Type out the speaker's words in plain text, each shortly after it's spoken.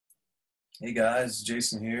Hey guys,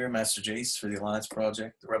 Jason here, Master Jace for the Alliance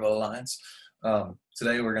Project, the Rebel Alliance.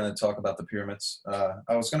 Today we're going to talk about the pyramids.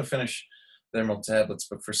 I was going to finish the Emerald Tablets,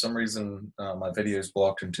 but for some reason my video is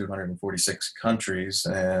blocked in 246 countries,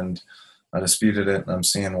 and I disputed it, and I'm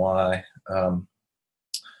seeing why.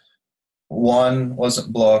 One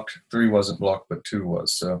wasn't blocked, three wasn't blocked, but two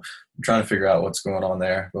was. So I'm trying to figure out what's going on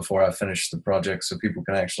there before I finish the project so people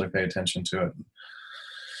can actually pay attention to it and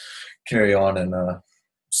carry on in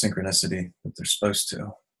synchronicity that they're supposed to.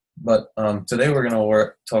 But today we're going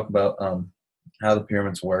to talk about how the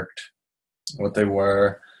pyramids worked, what they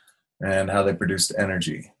were, and how they produced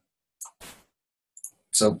energy.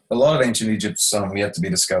 So a lot of ancient Egypt's yet to be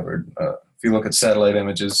discovered. If you look at satellite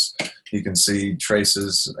images, you can see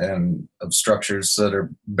traces of structures that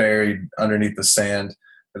are buried underneath the sand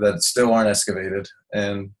that still aren't excavated.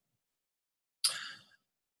 And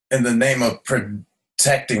in the name of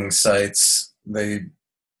protecting sites, they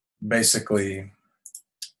basically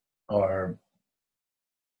are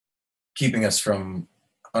keeping us from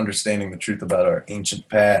understanding the truth about our ancient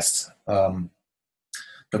past. The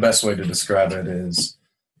best way to describe it is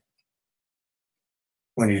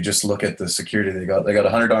when you just look at the security they got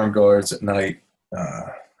 100 armed guards at night.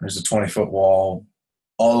 There's a 20-foot wall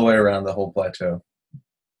all the way around the whole plateau,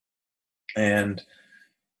 and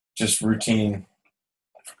just routine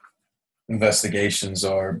investigations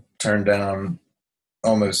are turned down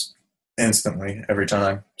almost instantly every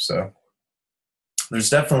time. So there's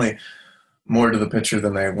definitely more to the picture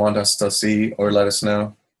than they want us to see or let us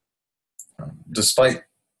know. Despite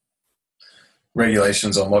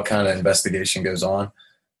regulations on what kind of investigation goes on,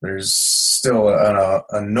 there's still an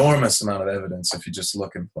enormous amount of evidence if you just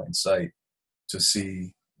look in plain sight to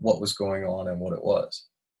see what was going on and what it was.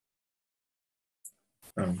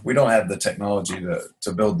 We don't have the technology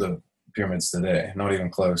to build the pyramids today, not even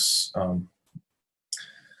close.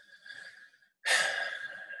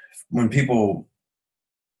 When people,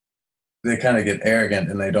 they kind of get arrogant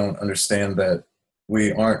and they don't understand that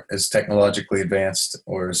we aren't as technologically advanced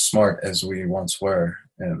or as smart as we once were.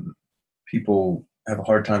 And people have a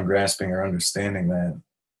hard time grasping or understanding that,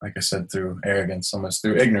 like I said, through arrogance, almost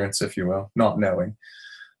through ignorance, if you will, not knowing.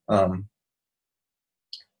 But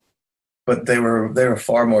they were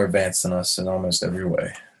far more advanced than us in almost every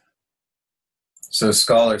way. So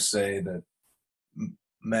scholars say that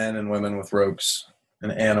men and women with ropes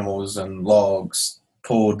and animals and logs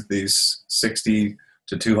pulled these 60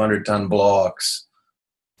 to 200 ton blocks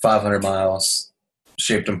 500 miles,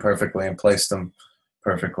 shaped them perfectly and placed them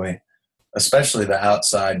perfectly, especially the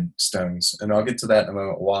outside stones. And I'll get to that in a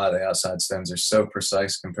moment, why the outside stones are so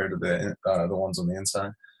precise compared to the ones on the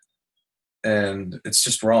inside. And it's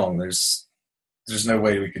just wrong. There's no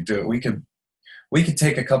way we could do it. We could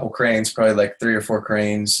take a couple cranes, probably like 3 or 4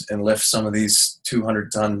 cranes, and lift some of these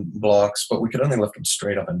 200-ton blocks, but we could only lift them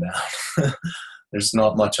straight up and down. There's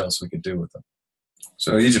not much else we could do with them.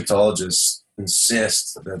 So Egyptologists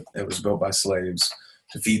insist that it was built by slaves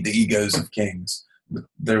to feed the egos of kings. But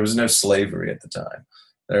there was no slavery at the time.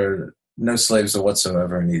 There were no slaves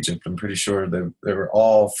whatsoever in Egypt. I'm pretty sure they were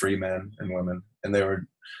all free men and women, and they were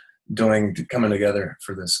coming together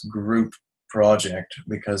for this group project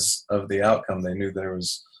because of the outcome. They knew there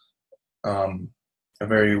was a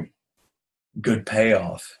very good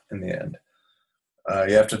payoff in the end.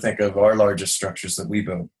 You have to think of our largest structures that we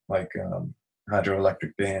built, like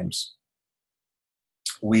hydroelectric dams.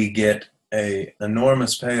 We get an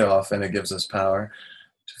enormous payoff, and it gives us power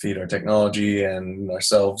to feed our technology and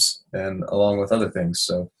ourselves, and along with other things.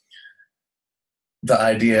 So the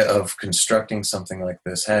idea of constructing something like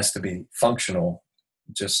this has to be functional,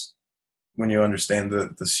 just when you understand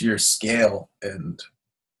the sheer scale and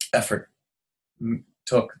effort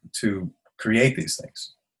took to create these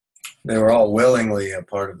things. They were all willingly a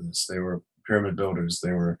part of this. They were pyramid builders.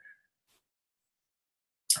 They were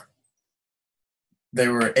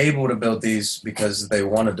able to build these because they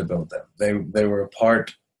wanted to build them. They were a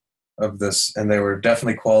part of this, and they were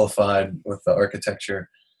definitely qualified with the architecture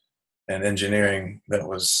and engineering that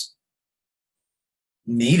was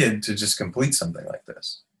needed to just complete something like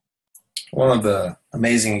this. One of the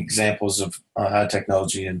amazing examples of high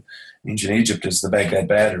technology in ancient Egypt is the Baghdad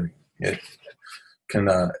battery. It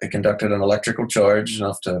conducted an electrical charge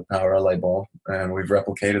enough to power a light bulb, and we've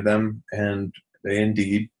replicated them, and they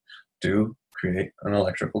indeed do create an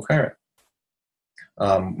electrical current.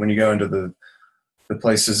 When you go into the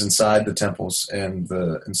places inside the temples and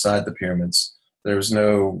inside the pyramids, there's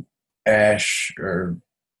no ash or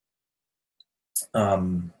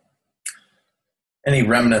any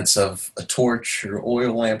remnants of a torch or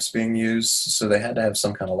oil lamps being used, so they had to have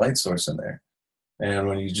some kind of light source in there. And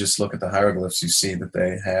when you just look at the hieroglyphs, you see that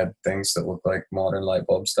they had things that look like modern light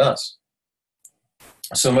bulbs to us.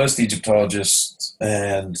 So most Egyptologists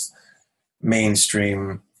and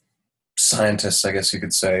mainstream scientists, I guess you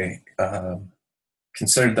could say,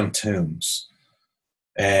 considered them tombs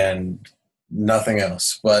and nothing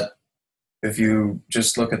else. But if you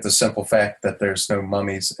just look at the simple fact that there's no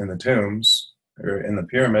mummies in the tombs or in the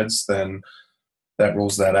pyramids, then that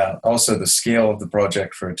rules that out. Also, the scale of the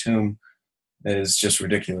project for a tomb is just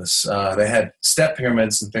ridiculous. They had step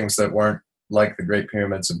pyramids and things that weren't like the Great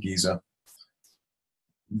Pyramids of Giza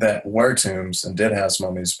that were tombs and did house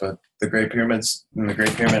mummies, but the Great Pyramids and the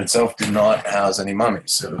Great Pyramid itself did not house any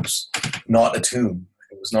mummies. So it was not a tomb.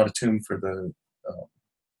 It was not a tomb for the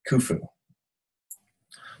Khufu.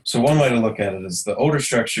 So one way to look at it is the older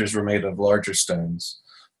structures were made of larger stones.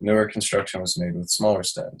 Newer construction was made with smaller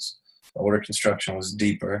stones. The older construction was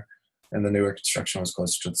deeper, and the newer construction was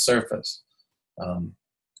closer to the surface.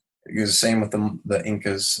 It was the same with the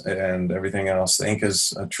Incas and everything else. The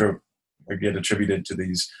Incas get attributed to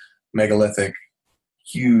these megalithic,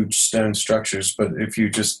 huge stone structures, but if you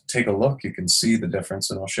just take a look, you can see the difference,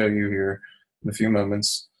 and I'll show you here in a few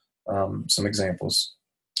moments some examples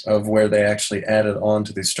of where they actually added on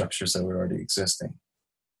to these structures that were already existing.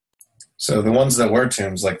 So the ones that were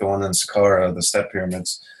tombs, like the one in Saqqara, the step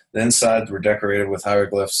pyramids, the insides were decorated with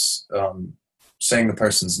hieroglyphs saying the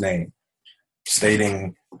person's name,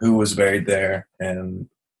 stating who was buried there and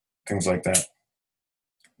things like that.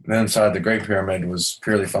 The inside the Great Pyramid was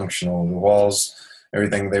purely functional. The walls,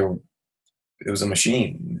 everything, it was a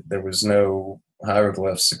machine. There was no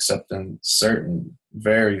hieroglyphs except in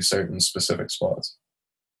very certain specific spots.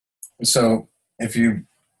 So if you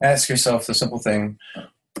ask yourself the simple thing,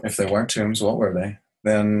 if they weren't tombs, what were they?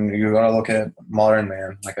 Then you got to look at modern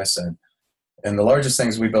man, like I said. And the largest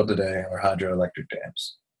things we build today are hydroelectric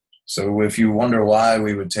dams. So if you wonder why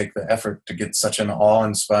we would take the effort to get such an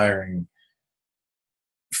awe-inspiring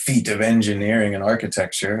feat of engineering and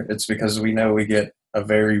architecture, it's because we know we get a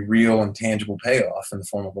very real and tangible payoff in the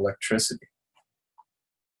form of electricity.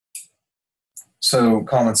 So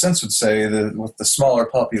common sense would say that with the smaller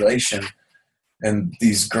population and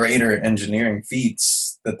these greater engineering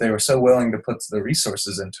feats, that they were so willing to put the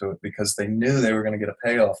resources into it because they knew they were going to get a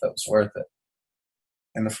payoff that was worth it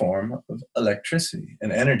in the form of electricity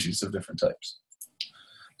and energies of different types.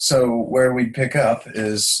 So where we pick up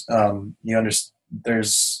is they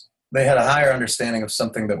had a higher understanding of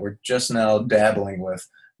something that we're just now dabbling with,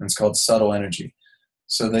 and it's called subtle energy.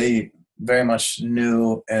 So they very much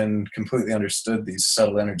knew and completely understood these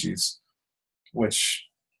subtle energies, which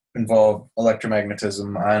involve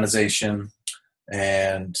electromagnetism, ionization,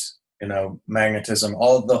 and magnetism,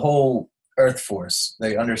 the whole earth force.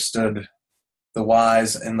 They understood the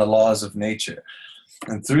whys and the laws of nature,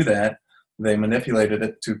 and through that they manipulated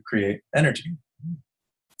it to create energy.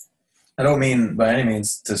 I don't mean by any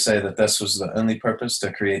means to say that this was the only purpose,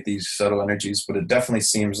 to create these subtle energies, but it definitely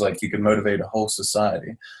seems like you could motivate a whole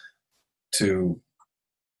society to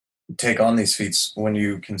take on these feats when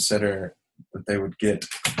you consider that they would get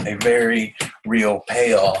a very real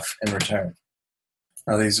payoff in return.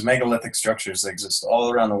 Now, these megalithic structures, they exist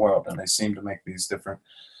all around the world, and they seem to make these different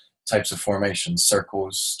types of formations: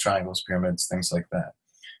 circles, triangles, pyramids, things like that.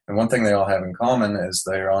 And one thing they all have in common is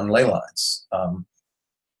they're on ley lines,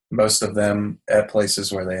 most of them at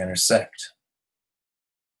places where they intersect.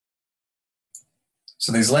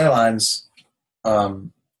 So these ley lines, the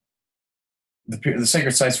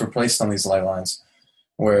sacred sites were placed on these ley lines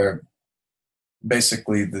where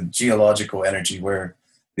basically the geological energy, where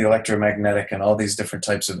the electromagnetic and all these different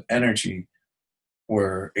types of energy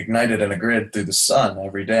were ignited in a grid through the sun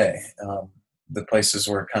every day. The places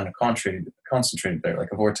were kind of concentrated there,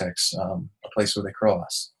 like a vortex, a place where they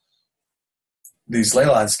cross. These ley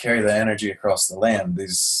lines carry the energy across the land.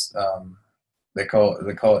 These they call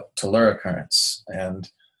it tellura currents, and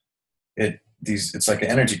it's like an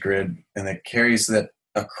energy grid, and it carries that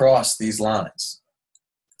across these lines.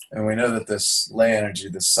 And we know that this ley energy,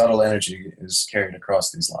 this subtle energy, is carried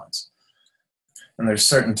across these lines. And there's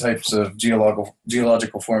certain types of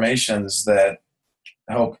geological formations that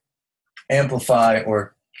help amplify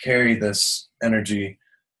or carry this energy,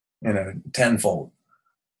 tenfold.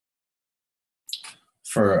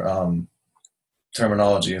 For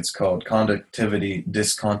terminology, it's called conductivity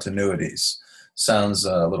discontinuities. Sounds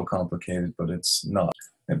a little complicated, but it's not.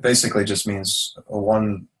 It basically just means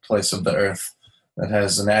one place of the earth that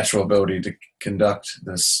has a natural ability to conduct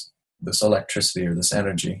this electricity or this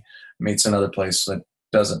energy meets another place that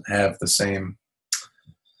doesn't have the same,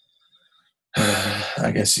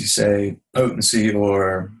 I guess you say, potency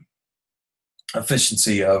or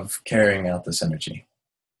efficiency of carrying out this energy.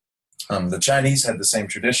 The Chinese had the same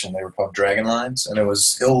tradition. They were called dragon lines, and it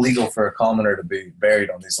was illegal for a commoner to be buried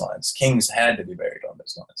on these lines. Kings had to be buried on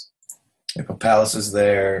those lines. They put palaces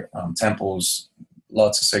there, temples,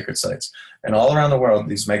 lots of sacred sites. And all around the world,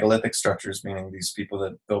 these megalithic structures, meaning these people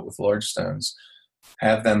that built with large stones,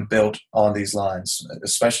 have them built on these lines,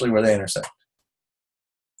 especially where they intersect.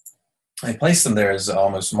 They place them there as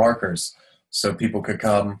almost markers so people could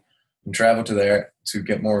come and travel to there to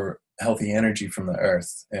get more healthy energy from the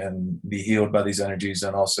earth and be healed by these energies,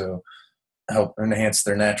 and also help enhance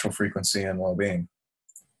their natural frequency and well-being.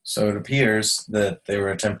 So it appears that they were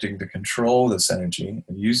attempting to control this energy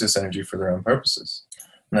and use this energy for their own purposes.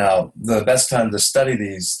 Now, the best time to study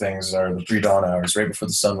these things are the pre-dawn hours, right before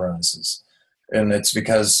the sun rises. And it's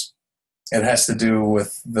because it has to do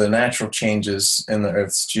with the natural changes in the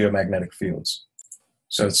Earth's geomagnetic fields.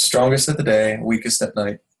 So it's strongest at the day, weakest at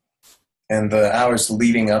night. And the hours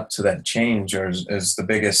leading up to that change is the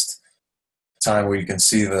biggest time where you can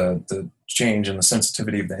see the change in the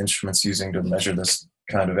sensitivity of the instruments using to measure this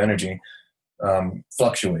kind of energy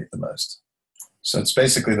fluctuate the most. So it's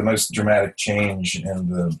basically the most dramatic change in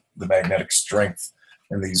the magnetic strength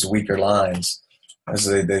in these weaker lines as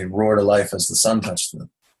they roar to life as the sun touched them.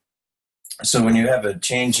 So when you have a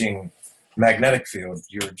changing magnetic field,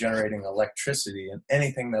 you're generating electricity, and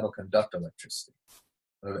anything that'll conduct electricity.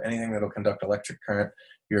 Anything that'll conduct electric current,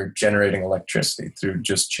 you're generating electricity through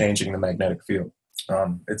just changing the magnetic field.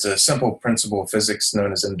 It's a simple principle of physics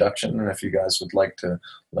known as induction, and if you guys would like to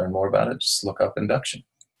learn more about it, just look up induction.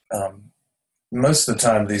 Most of the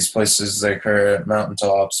time, these places, they occur at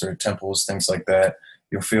mountaintops or temples, things like that.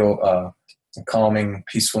 You'll feel a calming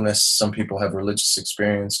peacefulness. Some people have religious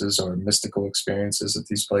experiences or mystical experiences at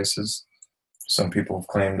these places. Some people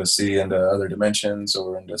claim to see into other dimensions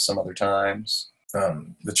or into some other times.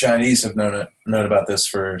 The Chinese have known about this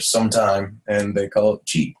for some time, and they call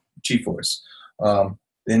it chi force. The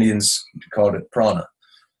Indians called it prana.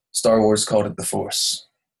 Star Wars called it the Force.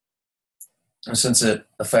 And since it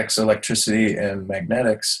affects electricity and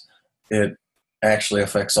magnetics, it actually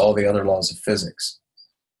affects all the other laws of physics.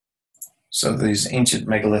 So these ancient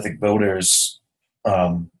megalithic builders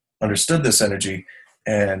understood this energy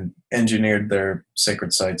and engineered their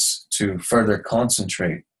sacred sites to further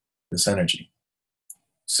concentrate this energy.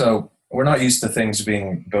 So we're not used to things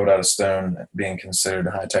being built out of stone being considered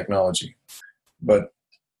high technology. But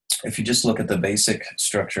if you just look at the basic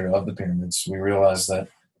structure of the pyramids, we realize that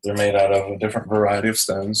they're made out of a different variety of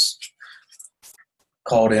stones,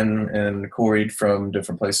 called in and quarried from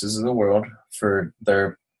different places of the world for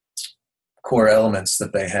their core elements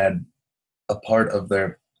that they had a part of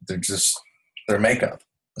their makeup,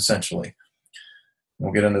 essentially.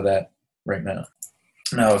 We'll get into that right now.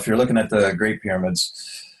 Now, if you're looking at the Great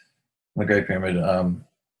Pyramids,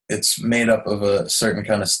 it's made up of a certain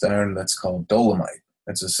kind of stone that's called dolomite.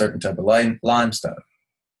 It's a certain type of limestone.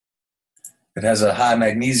 It has a high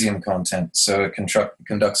magnesium content, so it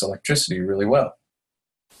conducts electricity really well.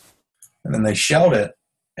 And then they shelled it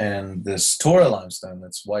in this Torah limestone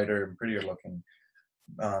that's whiter and prettier looking,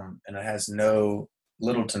 and it has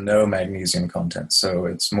little to no magnesium content, so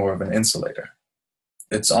it's more of an insulator.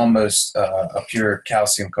 It's almost a pure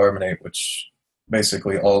calcium carbonate, which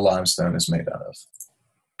basically all limestone is made out of.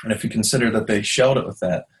 And if you consider that they shelled it with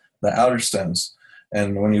that, the outer stones,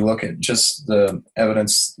 and when you look at just the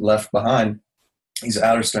evidence left behind, these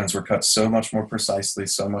outer stones were cut so much more precisely,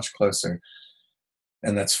 so much closer,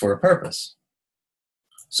 and that's for a purpose.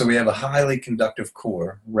 So we have a highly conductive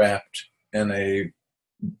core wrapped in a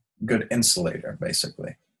good insulator,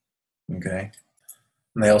 basically. Okay?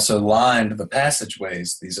 And they also lined the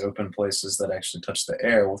passageways, these open places that actually touch the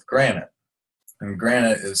air, with granite. And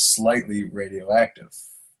granite is slightly radioactive.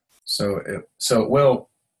 So it will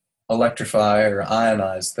electrify or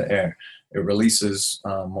ionize the air. It releases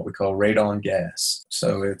what we call radon gas.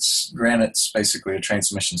 So granite's basically a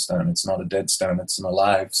transmission stone. It's not a dead stone. It's an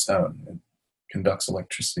alive stone. It conducts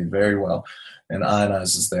electricity very well and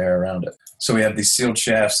ionizes the air around it. So we have these sealed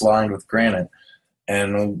shafts lined with granite.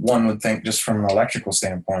 And one would think, just from an electrical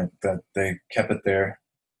standpoint, that they kept it there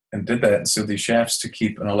and did that and sealed these shafts to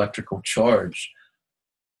keep an electrical charge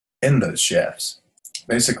in those shafts.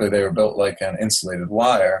 Basically, they were built like an insulated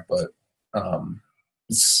wire, but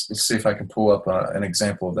let's see if I can pull up an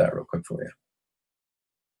example of that real quick for you.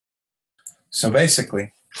 So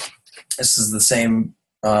basically, this is the same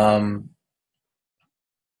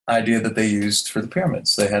idea that they used for the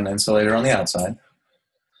pyramids. They had an insulator on the outside,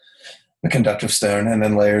 a conductive stone, and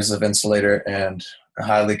then layers of insulator and a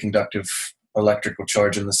highly conductive electrical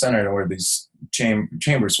charge in the center where these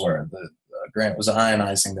chambers were, the Grant, was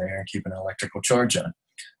ionizing the air and keeping an electrical charge in it.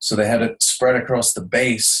 So they had it spread across the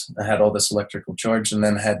base that had all this electrical charge, and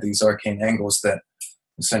then had these arcane angles that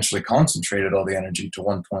essentially concentrated all the energy to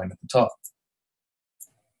one point at the top.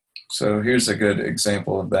 So here's a good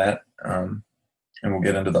example of that. And we'll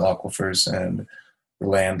get into the aquifers and the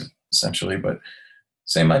land, essentially, but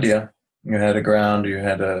same idea. You had a ground, you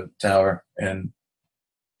had a tower, and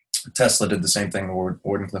Tesla did the same thing with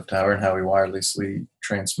Wardenclyffe Tower and how he wirelessly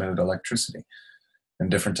transmitted electricity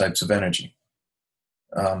and different types of energy.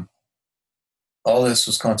 All this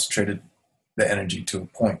was concentrated, the energy, to a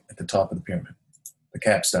point at the top of the pyramid, the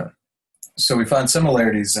capstone. So we find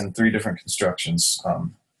similarities in 3 different constructions.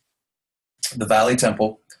 The Valley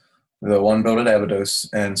Temple, the one built at Abydos,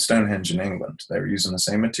 and Stonehenge in England. They were using the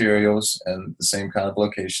same materials and the same kind of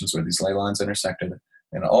locations where these ley lines intersected,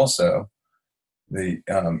 and also they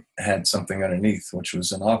had something underneath, which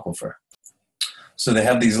was an aquifer. So they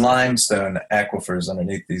have these limestone aquifers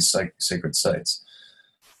underneath these sacred sites.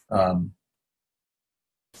 An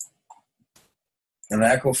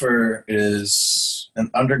aquifer is an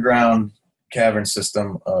underground cavern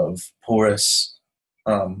system of porous,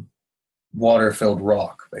 water-filled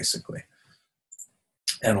rock, basically.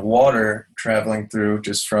 And water traveling through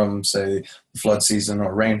just from, say, the flood season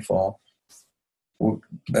or rainfall,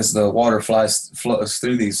 as the water flows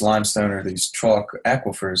through these limestone or these chalk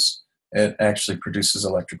aquifers, it actually produces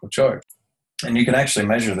electrical charge. And you can actually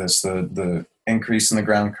measure this, the increase in the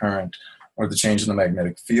ground current or the change in the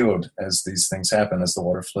magnetic field as these things happen, as the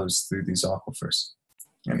water flows through these aquifers.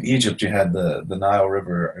 In Egypt, you had the Nile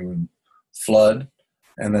River. It would flood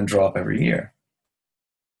and then drop every year.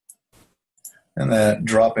 And that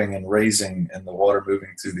dropping and raising and the water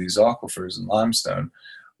moving through these aquifers and limestone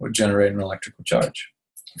would generate an electrical charge.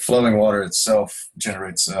 Flowing water itself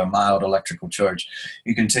generates a mild electrical charge.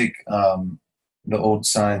 You can take the old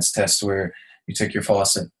science test where you take your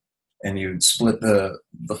faucet and you split the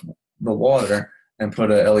water and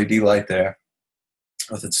put a LED light there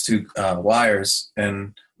with its 2 wires,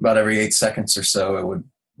 and about every 8 seconds or so it would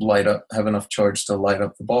light up, have enough charge to light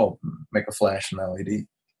up the bulb, make a flash in the LED,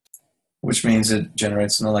 which means it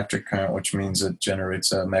generates an electric current, which means it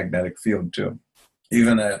generates a magnetic field too.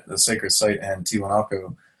 Even at the sacred site in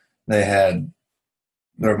Tiwanaku, they had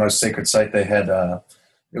their most sacred site. They had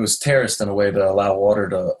it was terraced in a way to allow water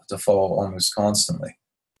to fall almost constantly.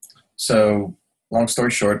 So, long story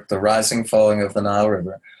short, the rising, falling of the Nile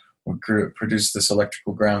River would produce this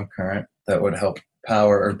electrical ground current that would help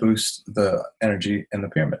power or boost the energy in the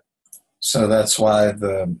pyramid. So that's why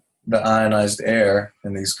the ionized air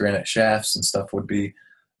in these granite shafts and stuff would be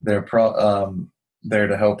there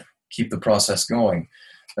to help keep the process going.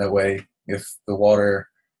 That way, if the water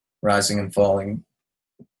rising and falling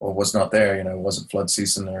was not there, it wasn't flood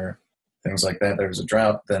season or things like that, there was a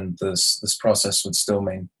drought, then this process would still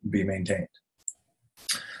be maintained.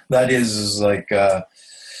 The idea is like the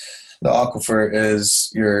aquifer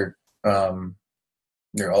is your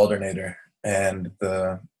alternator, and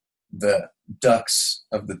the ducts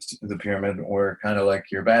of the pyramid were kind of like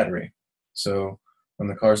your battery. So when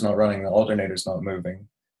the car's not running, the alternator's not moving,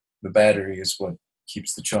 the battery is what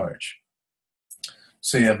keeps the charge.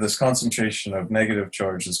 So you have this concentration of negative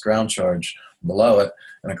charge, this ground charge below it,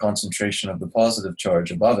 and a concentration of the positive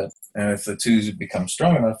charge above it. And if the 2 become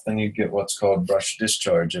strong enough, then you get what's called brush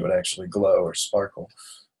discharge. It would actually glow or sparkle.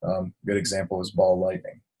 Good example is ball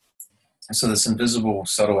lightning. So this invisible,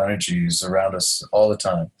 subtle energy is around us all the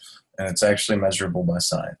time, and it's actually measurable by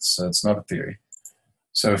science. So it's not a theory.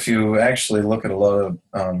 So if you actually look at a lot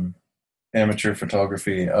of amateur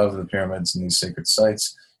photography of the pyramids and these sacred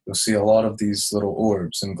sites, you'll see a lot of these little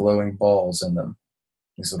orbs and glowing balls in them,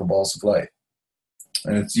 these little balls of light.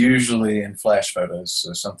 And it's usually in flash photos,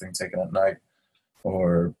 so something taken at night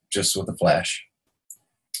or just with a flash.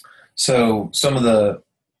 So some of the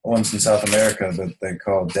ones in South America that they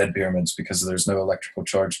call dead pyramids because there's no electrical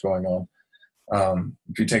charge going on.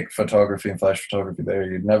 If you take photography and flash photography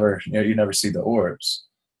there, you never see the orbs.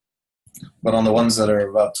 But on the ones that are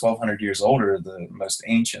about 1,200 years older, the most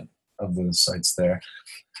ancient of the sites there,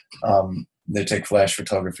 they take flash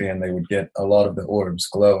photography and they would get a lot of the orbs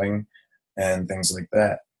glowing and things like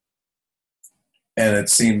that. And it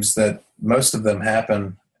seems that most of them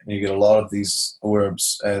happen, and you get a lot of these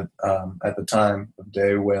orbs at the time of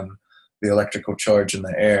day when the electrical charge in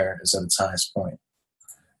the air is at its highest point.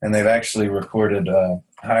 And they've actually recorded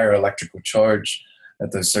higher electrical charge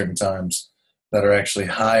at those certain times that are actually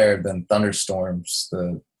higher than thunderstorms,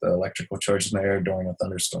 the electrical charge in the air during a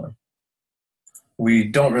thunderstorm. We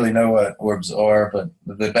don't really know what orbs are, but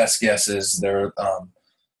the best guess is they're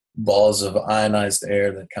balls of ionized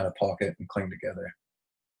air that kind of pocket and cling together.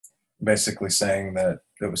 basically saying that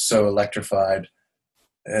it was so electrified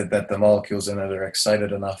that the molecules in it are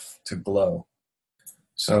excited enough to glow.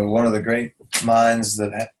 So one of the great minds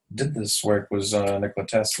that did this work was Nikola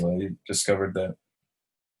Tesla. He discovered that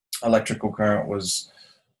electrical current was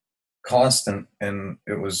constant, and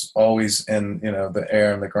it was always in the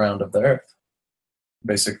air and the ground of the earth,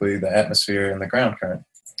 basically the atmosphere and the ground current,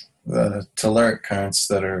 the telluric currents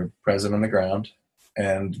that are present in the ground,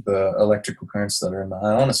 and the electrical currents that are in the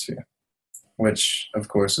ionosphere, which of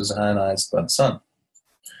course is ionized by the sun.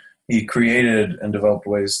 He created and developed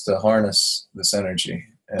ways to harness this energy,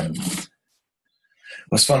 and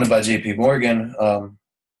was funded by J.P. Morgan.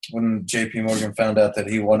 When J.P. Morgan found out that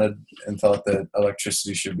he wanted and thought that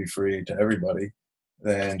electricity should be free to everybody,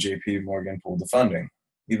 then J.P. Morgan pulled the funding.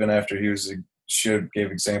 Even after he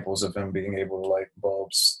gave examples of him being able to light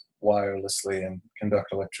bulbs wirelessly and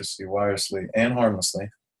conduct electricity wirelessly and harmlessly,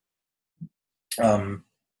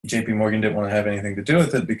 J.P. Morgan didn't want to have anything to do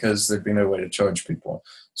with it because there'd be no way to charge people.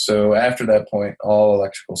 So after that point, all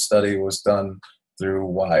electrical study was done through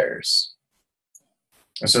wires.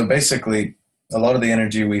 So basically, a lot of the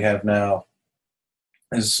energy we have now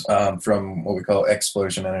is from what we call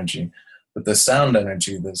explosion energy. But the sound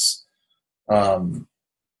energy, this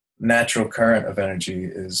natural current of energy,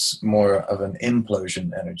 is more of an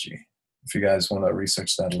implosion energy, if you guys want to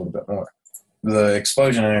research that a little bit more. The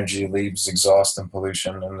explosion energy leaves exhaust and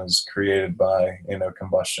pollution and is created by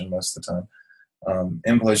combustion most of the time.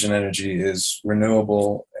 Implosion energy is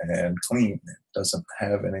renewable and clean. It doesn't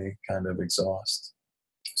have any kind of exhaust.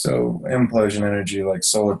 So implosion energy, like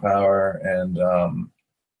solar power and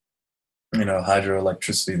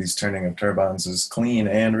hydroelectricity, these turning of turbines, is clean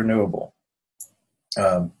and renewable.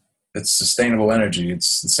 It's sustainable energy.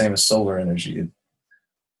 It's the same as solar energy.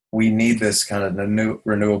 We need this kind of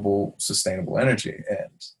renewable, sustainable energy.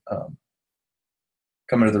 And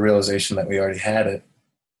coming to the realization that we already had it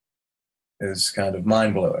is kind of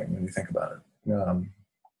mind-blowing when you think about it,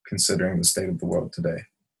 considering the state of the world today.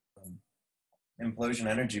 Implosion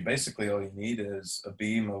energy, basically all you need is a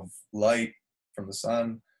beam of light from the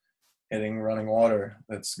sun hitting running water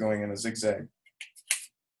that's going in a zigzag.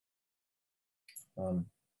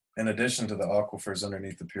 In addition to the aquifers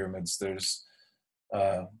underneath the pyramids, there's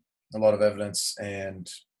a lot of evidence and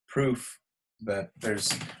proof that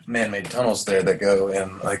there's man-made tunnels there that go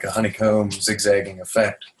in like a honeycomb zigzagging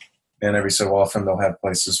effect. And every so often they'll have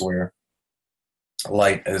places where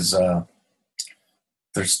light is,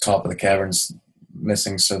 there's top of the caverns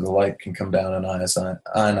missing so the light can come down and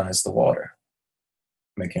ionize the water,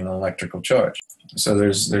 making an electrical charge. So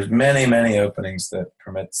there's many openings that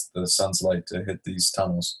permits the sun's light to hit these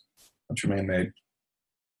tunnels, which are man-made,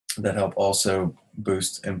 that help also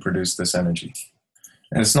boost and produce this energy.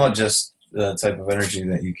 And it's not just the type of energy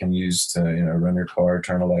that you can use to run your car,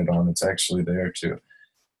 turn a light on. It's actually there to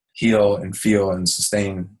heal and feel and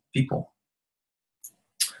sustain people.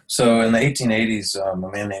 So in the 1880s, a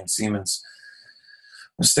man named Siemens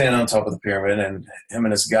was standing on top of the pyramid, and him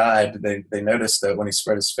and his guide, they noticed that when he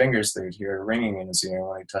spread his fingers, they'd hear a ringing in his ear, and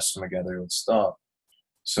when he touched them together, it would stop.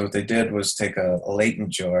 So what they did was take a latent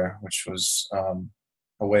jar, which was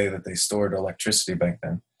a way that they stored electricity back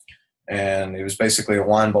then. And it was basically a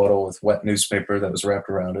wine bottle with wet newspaper that was wrapped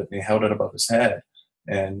around it, and he held it above his head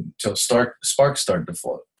until sparks started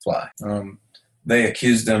to fly. They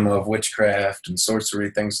accused him of witchcraft and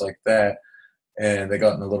sorcery, things like that, and they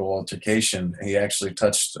got in a little altercation. He actually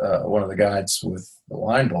touched one of the guides with the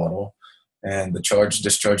wine bottle, and the charge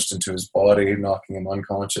discharged into his body, knocking him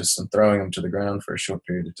unconscious and throwing him to the ground for a short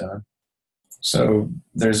period of time. So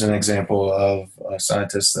there's an example of a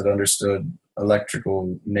scientist that understood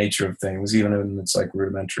electrical nature of things, even in its like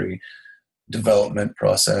rudimentary development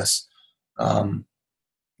process.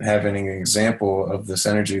 Having an example of this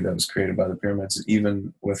energy that was created by the pyramids,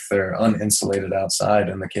 even with their uninsulated outside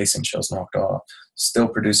and the casing shells knocked off, still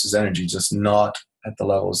produces energy, just not at the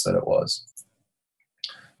levels that it was.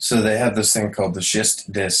 So they have this thing called the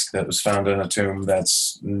schist disk that was found in a tomb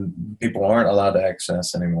that's people aren't allowed to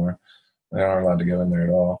access anymore. They aren't allowed to go in there at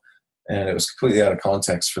all. And it was completely out of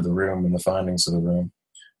context for the room and the findings of the room.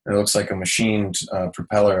 And it looks like a machined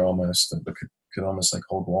propeller almost that could almost like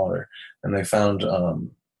hold water. And they found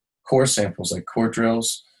core samples, like core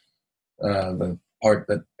drills, the part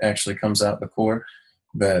that actually comes out the core,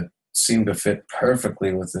 that seem to fit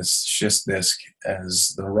perfectly with this schist disk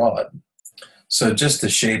as the rod. So just to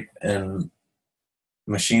shape and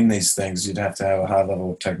machine these things, you'd have to have a high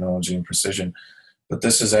level of technology and precision. But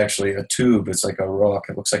this is actually a tube. It's like a rock.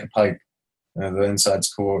 It looks like a pipe. The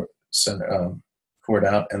inside's cored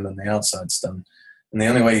out, and then the outside's done. And the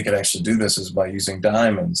only way you could actually do this is by using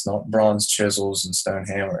diamonds, not bronze chisels and stone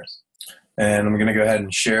hammers. And I'm going to go ahead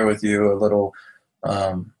and share with you a little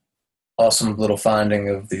awesome little finding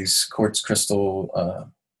of these quartz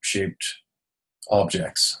crystal shaped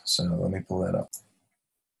objects. So let me pull that up.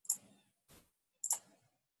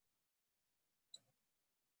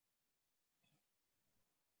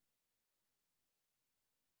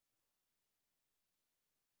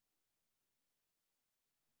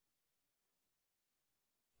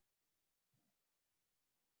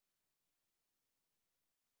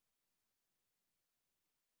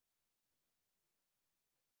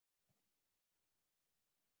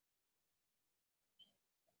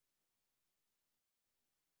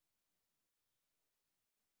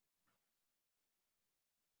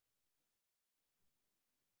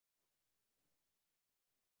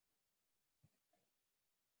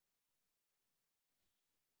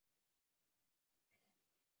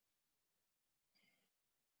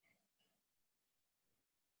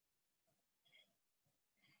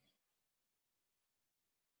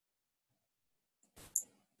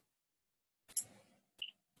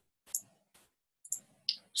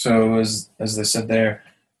 So as they said there,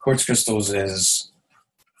 quartz crystals is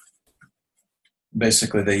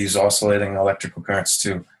basically they use oscillating electrical currents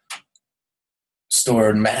to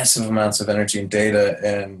store massive amounts of energy and data,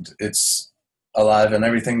 and it's alive in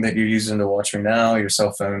everything that you're using to watch me now, your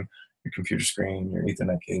cell phone, your computer screen, your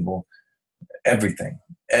Ethernet cable, everything.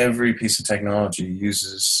 Every piece of technology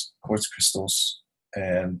uses quartz crystals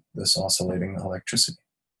and this oscillating electricity.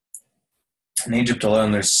 In Egypt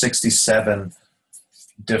alone, there's 67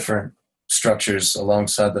 different structures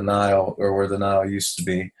alongside the Nile, or where the Nile used to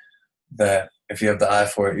be, that if you have the eye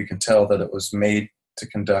for it, you can tell that it was made to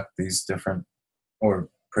conduct these different or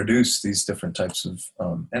produce these different types of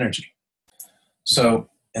energy.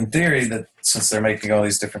 So in theory, that since they're making all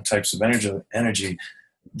these different types of energy,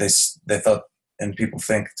 they thought, and people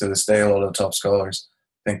think to this day, a lot of the top scholars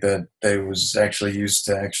think that they was actually used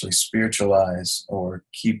to actually spiritualize or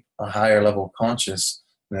keep a higher level of consciousness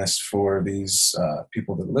for these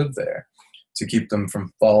people that live there, to keep them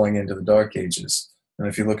from falling into the dark ages. And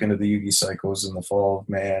if you look into the Yugi cycles and the fall of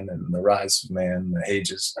man and the rise of man, the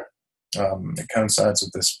ages, it coincides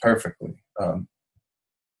with this perfectly.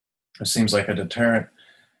 It seems like a deterrent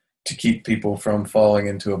to keep people from falling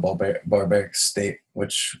into a barbaric state,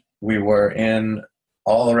 which we were in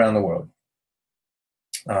all around the world.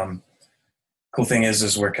 Cool thing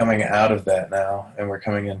is we're coming out of that now, and we're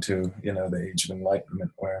coming into, the age of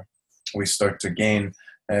enlightenment, where we start to gain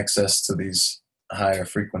access to these higher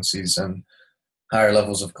frequencies and higher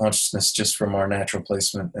levels of consciousness just from our natural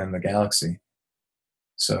placement in the galaxy.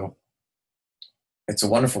 So it's a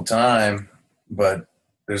wonderful time, but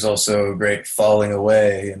there's also a great falling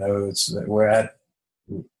away.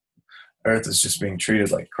 Earth is just being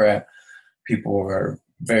treated like crap. People are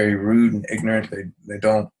very rude and ignorant. They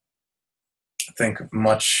don't think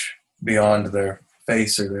much beyond their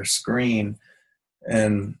face or their screen.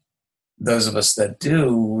 And those of us that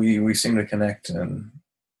do, we seem to connect and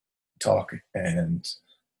talk and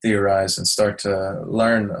theorize and start to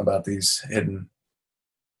learn about these hidden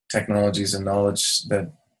technologies and knowledge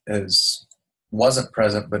that wasn't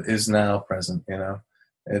present but is now present.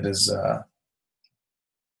 It is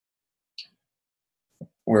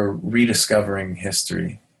we're rediscovering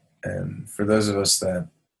history, and for those of us that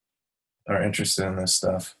are interested in this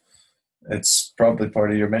stuff, it's probably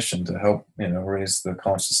part of your mission to help raise the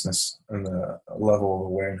consciousness and the level of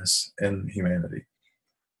awareness in humanity.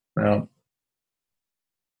 Now,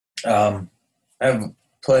 I have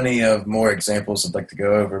plenty of more examples I'd like to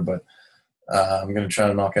go over, but I'm going to try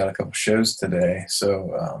to knock out a couple shows today.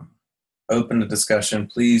 So open to discussion.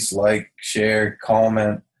 Please like, share,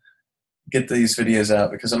 comment, get these videos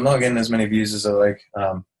out, because I'm not getting as many views as I like.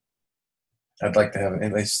 I'd like to have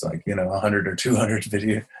at least 100 or 200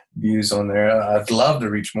 video views on there. I'd love to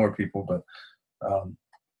reach more people, but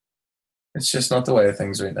it's just not the way of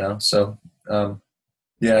things right now. So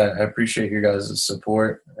yeah, I appreciate your guys'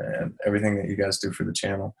 support and everything that you guys do for the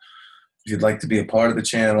channel. If you'd like to be a part of the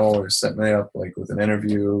channel or set me up with an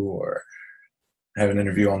interview, or have an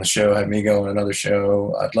interview on the show, have me go on another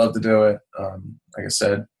show, I'd love to do it. Like I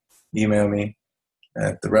said, email me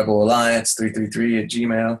at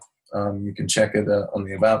therebelalliance333@gmail. You can check it on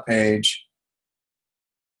the About page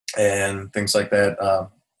and things like that.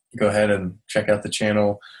 Go ahead and check out the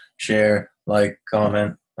channel, share, like,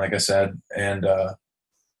 comment, like I said, and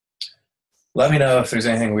let me know if there's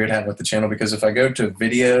anything weird happening with the channel, because if I go to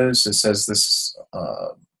videos, it says this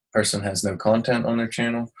person has no content on their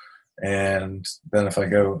channel. And then if I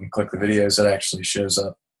go and click the videos, it actually shows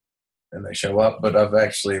up and they show up. But I've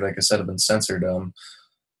actually, like I said, I've been censored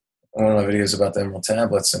one of my videos about the Emerald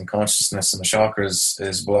Tablets and consciousness and the chakras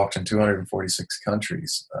is blocked in 246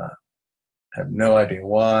 countries. I have no idea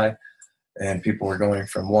why. And people were going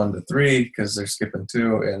from 1 to 3 because they're skipping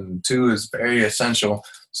 2, and 2 is very essential.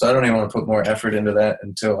 So I don't even want to put more effort into that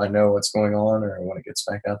until I know what's going on or when it gets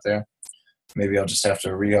back out there. Maybe I'll just have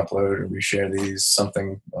to re-upload or reshare these,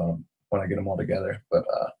 something when I get them all together. But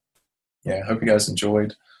yeah, I hope you guys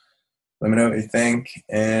enjoyed. Let me know what you think,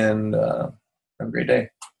 and have a great day.